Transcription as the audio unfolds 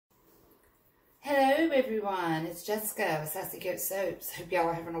everyone, it's Jessica with Sassy Goat Soaps. Hope y'all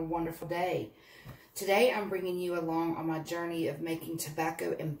are having a wonderful day. Today I'm bringing you along on my journey of making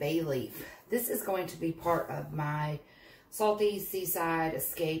tobacco and bay leaf. This is going to be part of my Salty Seaside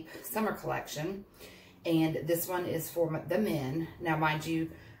Escape summer collection, and this one is for the men. Now mind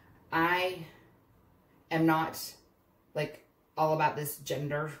you, I am not like all about this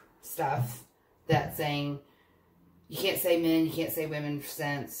gender stuff that's saying you can't say men, you can't say women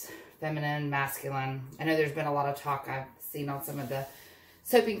since feminine, masculine. I know there's been a lot of talk I've seen on some of the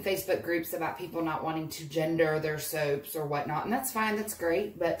soaping Facebook groups about people not wanting to gender their soaps or whatnot, and that's fine, that's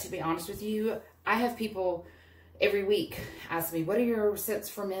great. But to be honest with you, I have people every week ask me, what are your scents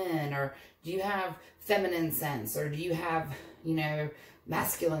for men? Or do you have feminine scents? Or do you have, you know,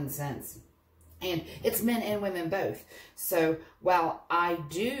 masculine scents? And it's men and women both. So while I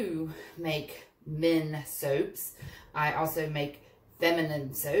do make men soaps, I also make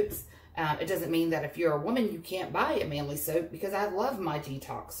feminine soaps. It doesn't mean that if you're a woman, you can't buy a manly soap, because I love my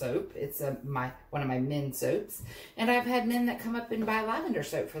detox soap. It's one of my men's soaps. And I've had men that come up and buy lavender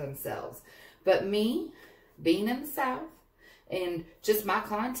soap for themselves. But me, being in the South, and just my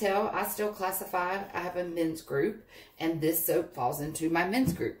clientele, I still classify, I have a men's group, and this soap falls into my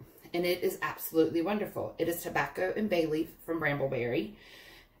men's group. And it is absolutely wonderful. It is tobacco and bay leaf from Brambleberry.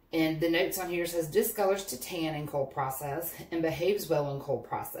 And the notes on here says, discolors to tan in cold process and behaves well in cold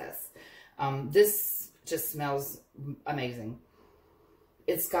process. This just smells amazing.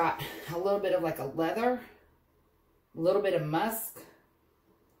 It's got a little bit of like a leather, a little bit of musk,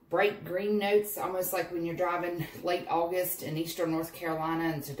 bright green notes, almost like when you're driving late August in eastern North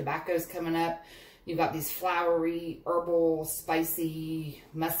Carolina and so tobacco's coming up. You've got these flowery, herbal, spicy,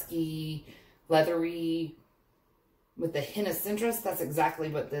 musky, leathery, with the hint of citrus. That's exactly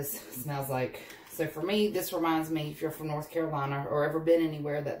what this smells like. So for me, this reminds me, if you're from North Carolina or ever been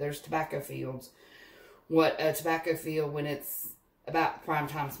anywhere that there's tobacco fields, what a tobacco field when it's about prime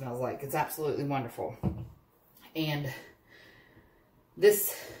time smells like. It's absolutely wonderful. And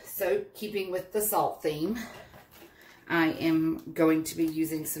this soap, keeping with the salt theme, I am going to be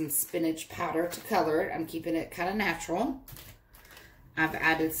using some spinach powder to color it. I'm keeping it kind of natural. I've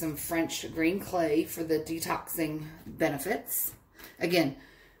added some French green clay for the detoxing benefits. Again,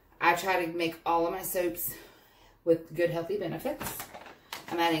 I try to make all of my soaps with good, healthy benefits.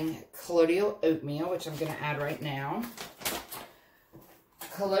 I'm adding colloidal oatmeal, which I'm going to add right now.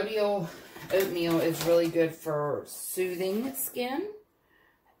 Colloidal oatmeal is really good for soothing skin.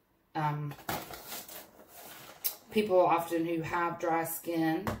 People often who have dry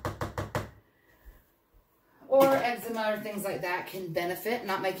skin or eczema or things like that can benefit.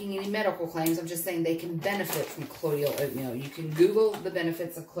 Not making any medical claims. I'm just saying they can benefit from colloidal oatmeal. You can Google the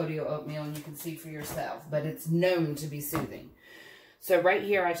benefits of colloidal oatmeal and you can see for yourself. But it's known to be soothing. So right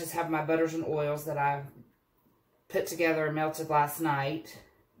here I just have my butters and oils that I put together and melted last night.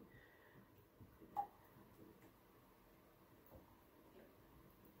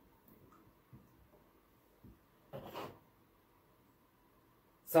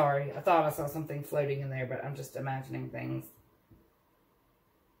 Sorry, I thought I saw something floating in there, but I'm just imagining things.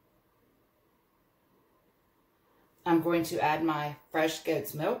 I'm going to add my fresh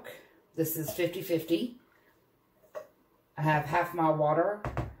goat's milk. This is 50-50. I have half my water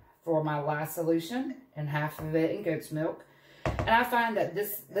for my last solution and half of it in goat's milk. And I find that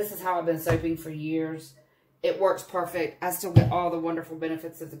this is how I've been soaping for years. It works perfect. I still get all the wonderful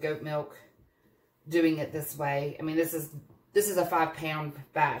benefits of the goat milk doing it this way. I mean, this is a 5-pound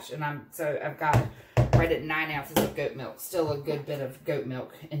batch, and I've got right at 9 ounces of goat milk. Still a good bit of goat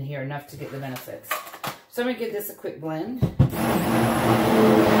milk in here, enough to get the benefits. So I'm going to give this a quick blend.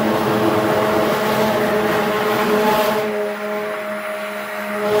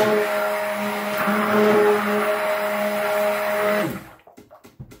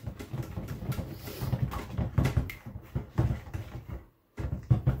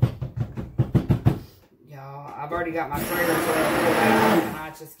 I've already got my fragrance oil pulled out, and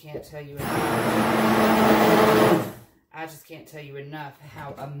I just can't tell you enough. I just can't tell you enough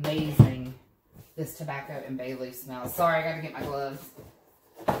how amazing this tobacco and bay leaf smells. Sorry, I gotta get my gloves.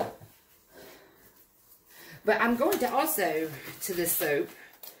 But I'm going to also, to this soap,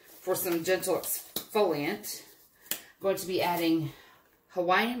 for some gentle exfoliant, I'm going to be adding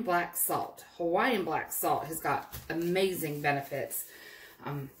Hawaiian black salt. Hawaiian black salt has got amazing benefits.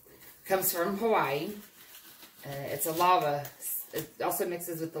 Comes from Hawaii. It's a lava. It also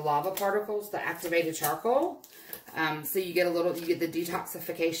mixes with the lava particles, the activated charcoal. So you get the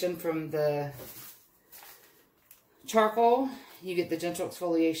detoxification from the charcoal. You get the gentle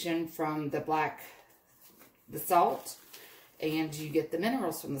exfoliation from the salt. and you get the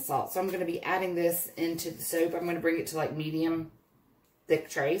minerals from the salt. So I'm going to be adding this into the soap. I'm going to bring it to like medium thick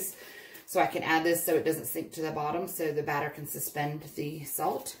trays so I can add this so it doesn't sink to the bottom, so the batter can suspend the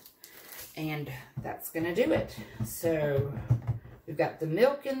salt. And that's going to do it. So we've got the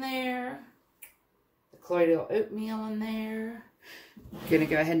milk in there, the colloidal oatmeal in there. I'm going to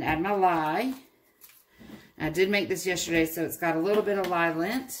go ahead and add my lye. I did make this yesterday, so it's got a little bit of lye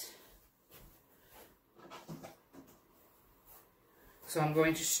lint. So I'm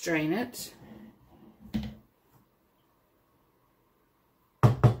going to strain it.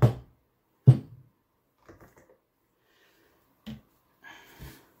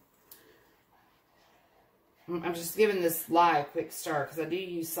 I'm just giving this lye a quick stir because I do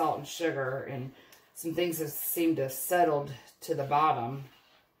use salt and sugar, and some things have seemed to have settled to the bottom.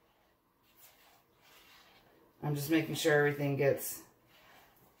 I'm just making sure everything gets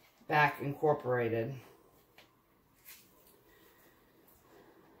back incorporated.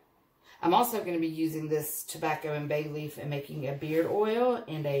 I'm also going to be using this tobacco and bay leaf and making a beard oil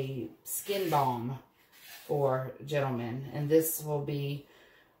and a skin balm for gentlemen. And this will be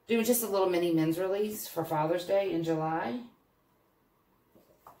doing just a little mini men's release for Father's Day in July.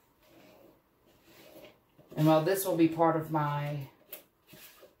 And while this will be part of my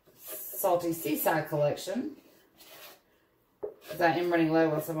Salty Seaside collection, because I am running low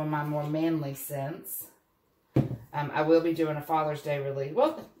on some of my more manly scents, I will be doing a Father's Day release.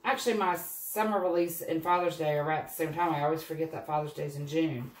 Well, actually, my summer release and Father's Day are right at the same time. I always forget that Father's Day is in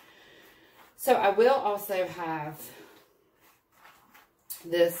June. So I will also have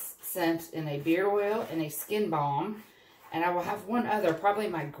this scent in a beard oil and a skin balm. And I will have one other, probably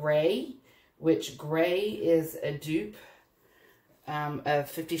my gray, which gray is a dupe of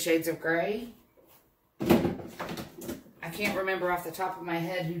 50 Shades of Grey. I can't remember off the top of my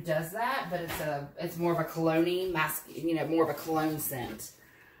head who does that, but it's more of a cologne mask, you know, more of a cologne scent.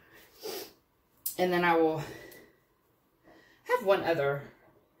 And then I will have one other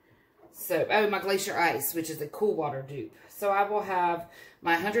soap. Oh, my Glacier Ice, which is a cool water dupe. So I will have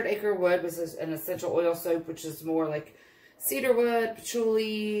my 100 Acre Wood, which is an essential oil soap, which is more like cedarwood,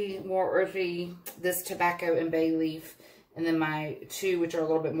 patchouli, more earthy. This tobacco and bay leaf, and then my two, which are a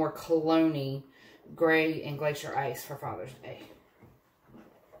little bit more cologne-y, Gray and Glacier Ice for Father's Day.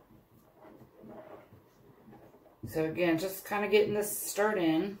 So again, just kind of getting this stirred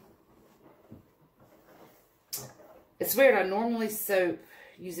in. It's weird, I normally soap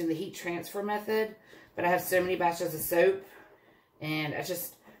using the heat transfer method, but I have so many batches of soap, and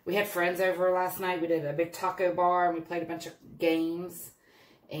we had friends over last night. We did a big taco bar, and we played a bunch of games,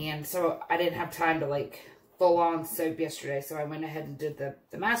 and so I didn't have time to like full on soap yesterday, so I went ahead and did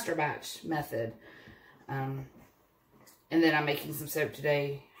the master batch method. And then I'm making some soap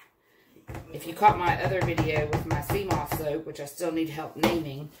today. If you caught my other video with my sea moss soap, which I still need help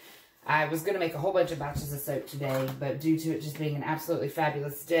naming, I was going to make a whole bunch of batches of soap today, but due to it just being an absolutely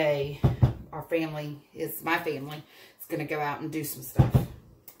fabulous day, my family is going to go out and do some stuff.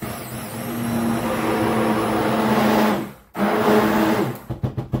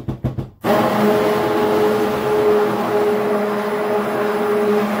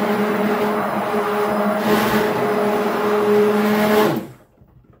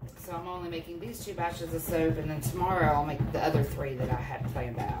 Batches of soap, and then tomorrow I'll make the other 3 that I had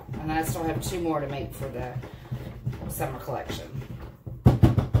planned out, and then I still have 2 more to make for the summer collection.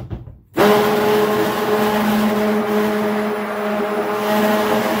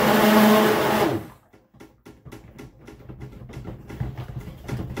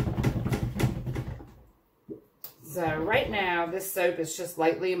 So right now this soap is just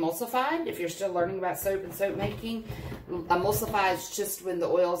lightly emulsified. If you're still learning about soap and soap making, emulsify is just when the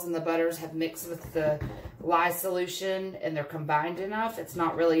oils and the butters have mixed with the lye solution and they're combined enough. It's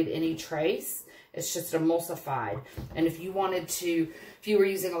not really any trace. It's just emulsified. And if you wanted to, if you were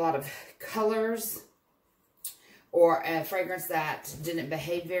using a lot of colors or a fragrance that didn't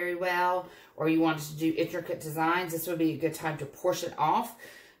behave very well, or you wanted to do intricate designs, this would be a good time to portion off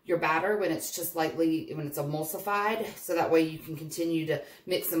your batter when it's just lightly, when it's emulsified, so that way you can continue to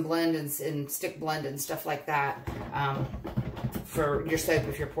mix and blend and stick blend and stuff like that for your soap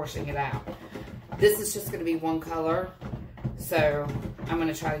if you're portioning it out. This is just going to be one color, so I'm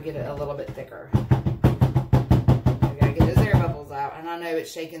going to try to get it a little bit thicker. I gotta get those air bubbles out, and I know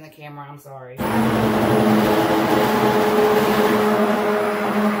it's shaking the camera, I'm sorry.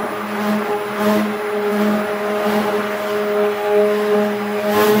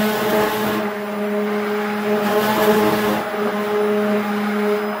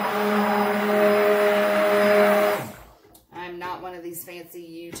 I'm not one of these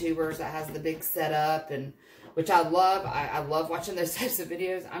fancy YouTubers that has the big setup and which I love. I love watching those types of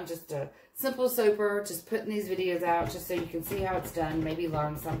videos. I'm just a simple soaper, just putting these videos out just so you can see how it's done, maybe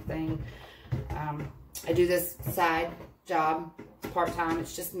learn something. I do this side job part-time.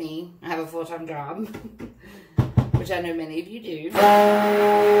 It's just me. I have a full-time job, which I know many of you do. But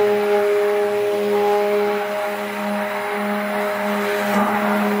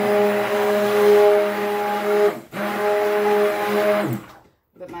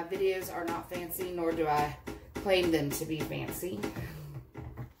my videos are not fancy, nor do I claim them to be fancy.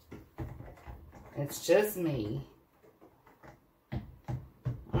 It's just me.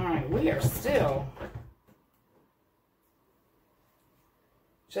 Alright, we are still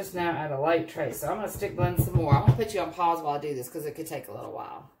just now at a light trace. So I'm going to stick blend some more. I'm going to put you on pause while I do this because it could take a little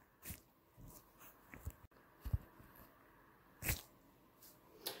while.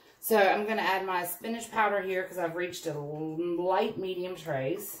 So I'm going to add my spinach powder here because I've reached a light medium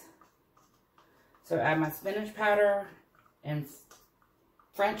trace. So add my spinach powder and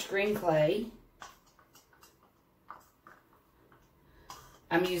French green clay.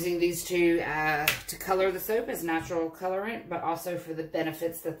 I'm using these two to color the soap as natural colorant, but also for the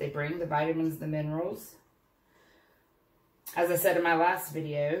benefits that they bring, the vitamins, the minerals. As I said in my last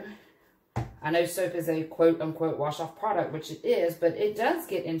video, I know soap is a quote-unquote wash-off product, which it is, but it does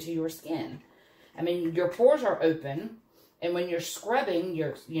get into your skin. I mean, your pores are open, and when you're scrubbing,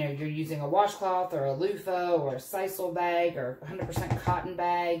 you're using a washcloth or a loofah or a sisal bag or 100% cotton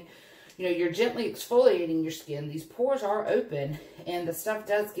bag. You're gently exfoliating your skin. These pores are open, and the stuff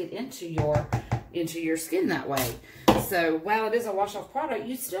does get into your skin that way. So while it is a wash-off product,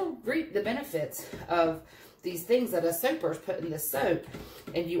 you still reap the benefits of these things that a soaper is put in the soap.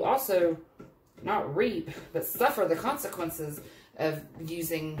 And you also not reap, but suffer the consequences of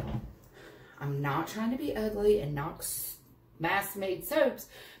using, I'm not trying to be ugly and not mass-made soaps,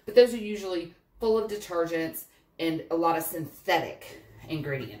 but those are usually full of detergents and a lot of synthetic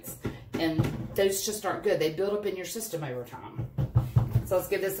ingredients. And those just aren't good. They build up in your system over time. So let's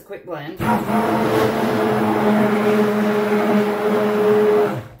give this a quick blend. I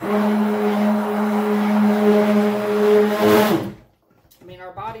mean,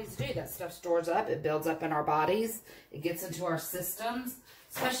 our bodies do. That stuff stores up. It builds up in our bodies. It gets into our systems,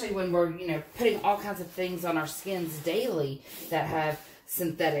 especially when we're, putting all kinds of things on our skins daily that have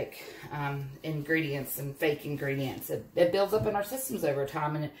synthetic ingredients and fake ingredients. It builds up in our systems over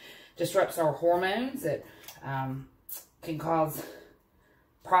time, and it disrupts our hormones. It can cause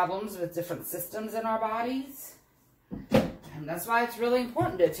problems with different systems in our bodies. And that's why it's really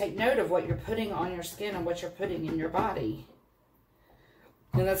important to take note of what you're putting on your skin and what you're putting in your body.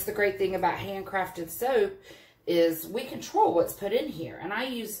 And that's the great thing about handcrafted soap, is we control what's put in here. And I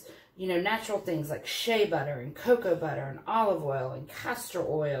use, natural things like shea butter and cocoa butter and olive oil and castor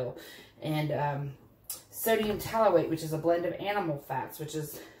oil and sodium tallowate, which is a blend of animal fats, which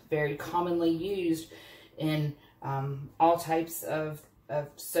is very commonly used in all types of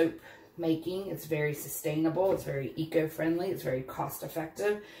soap making. It's very sustainable. It's very eco-friendly. It's very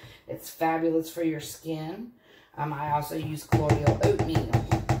cost-effective. It's fabulous for your skin. I also use colloidal oatmeal,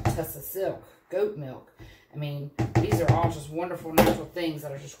 Tussa silk, goat milk. I mean, these are all just wonderful natural things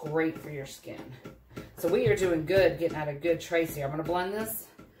that are just great for your skin. So we are doing good, getting out a good trace here. I'm going to blend this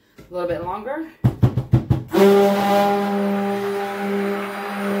a little bit longer.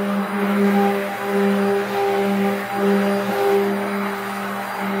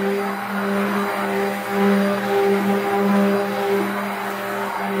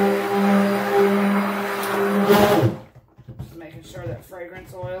 Just making sure that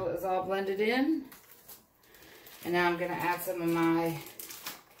fragrance oil is all blended in. And now I'm going to add some of I'm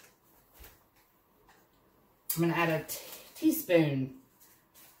going to add a teaspoon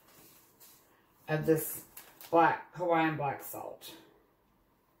of this Hawaiian black salt.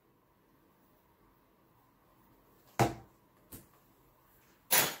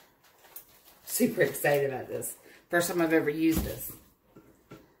 Super excited about this. First time I've ever used this.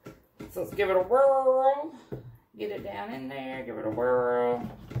 So let's give it a whirl. Get it down in there. Give it a whirl.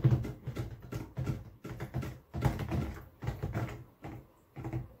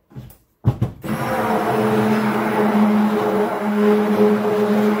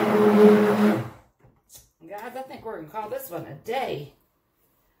 Guys, I think we're going to call this one a day.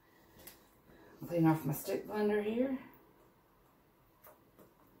 Clean off my stick blender here.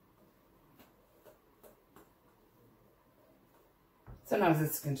 Sometimes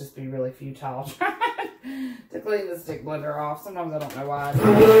this can just be really futile trying to clean the stick blender off. Sometimes I don't know why I do.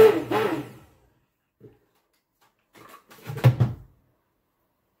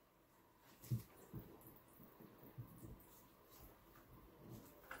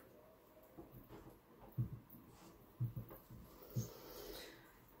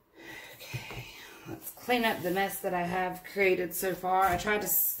 clean up the mess that I have created so far. I tried to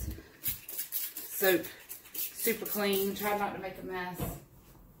soap super clean, tried not to make a mess.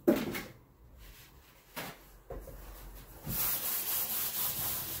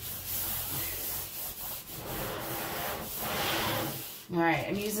 Alright,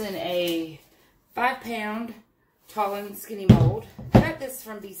 I'm using a 5-pound tall and skinny mold. I got this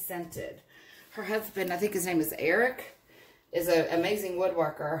from Be Scented. Her husband, I think his name is Eric, is an amazing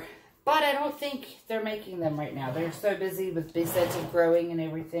woodworker. But I don't think they're making them right now. They're so busy with Be Scented growing and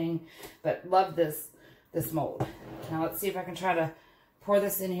everything. But love this mold. Now let's see if I can try to pour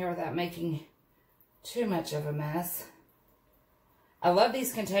this in here without making too much of a mess. I love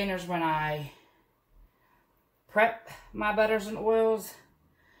these containers when I prep my butters and oils,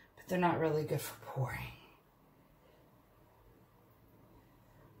 but they're not really good for pouring.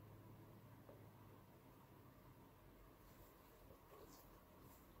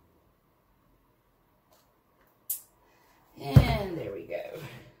 And there we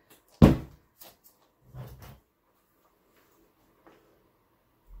go.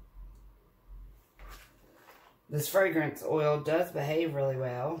 This fragrance oil does behave really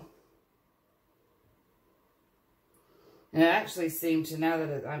well. And it actually seemed to, now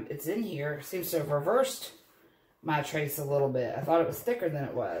that it's in here, it seems to have reversed my trace a little bit. I thought it was thicker than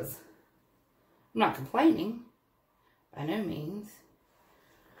it was. I'm not complaining, by no means.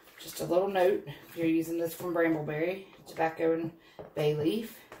 Just a little note, if you're using this from Brambleberry, tobacco and bay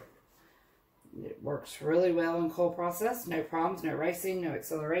leaf. It works really well in cold process. No problems, no racing, no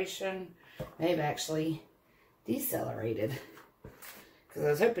acceleration. They've actually decelerated. Because I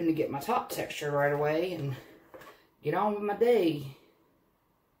was hoping to get my top texture right away and get on with my day.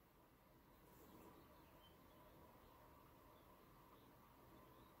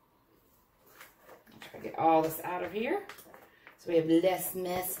 Try to get all this out of here so we have less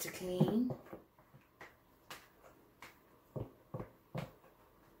mess to clean.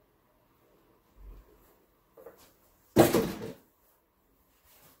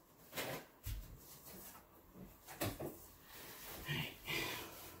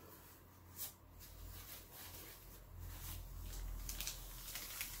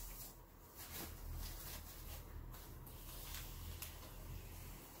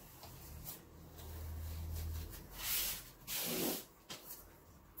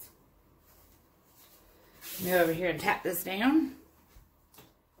 Go over here and tap this down.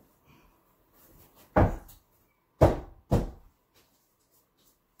 And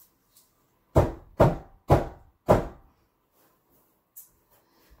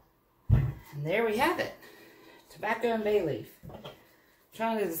there we have it. Tobacco and bay leaf.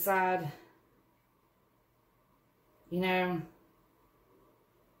 Trying to decide, you know,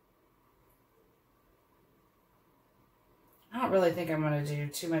 I don't really think I'm going to do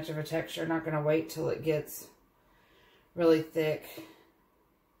too much of a texture. Not going to wait till it gets really thick.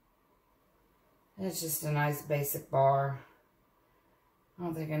 It's just a nice basic bar. I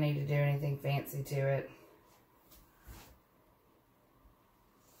don't think I need to do anything fancy to it.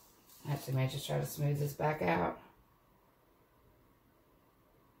 Actually, I may just try to smooth this back out.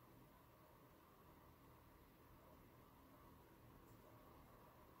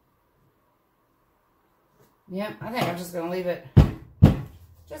 Yep, I think I'm just going to leave it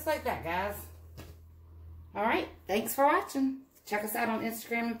just like that, guys. Alright, thanks for watching. Check us out on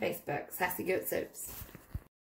Instagram and Facebook, Sassy Goat Soaps.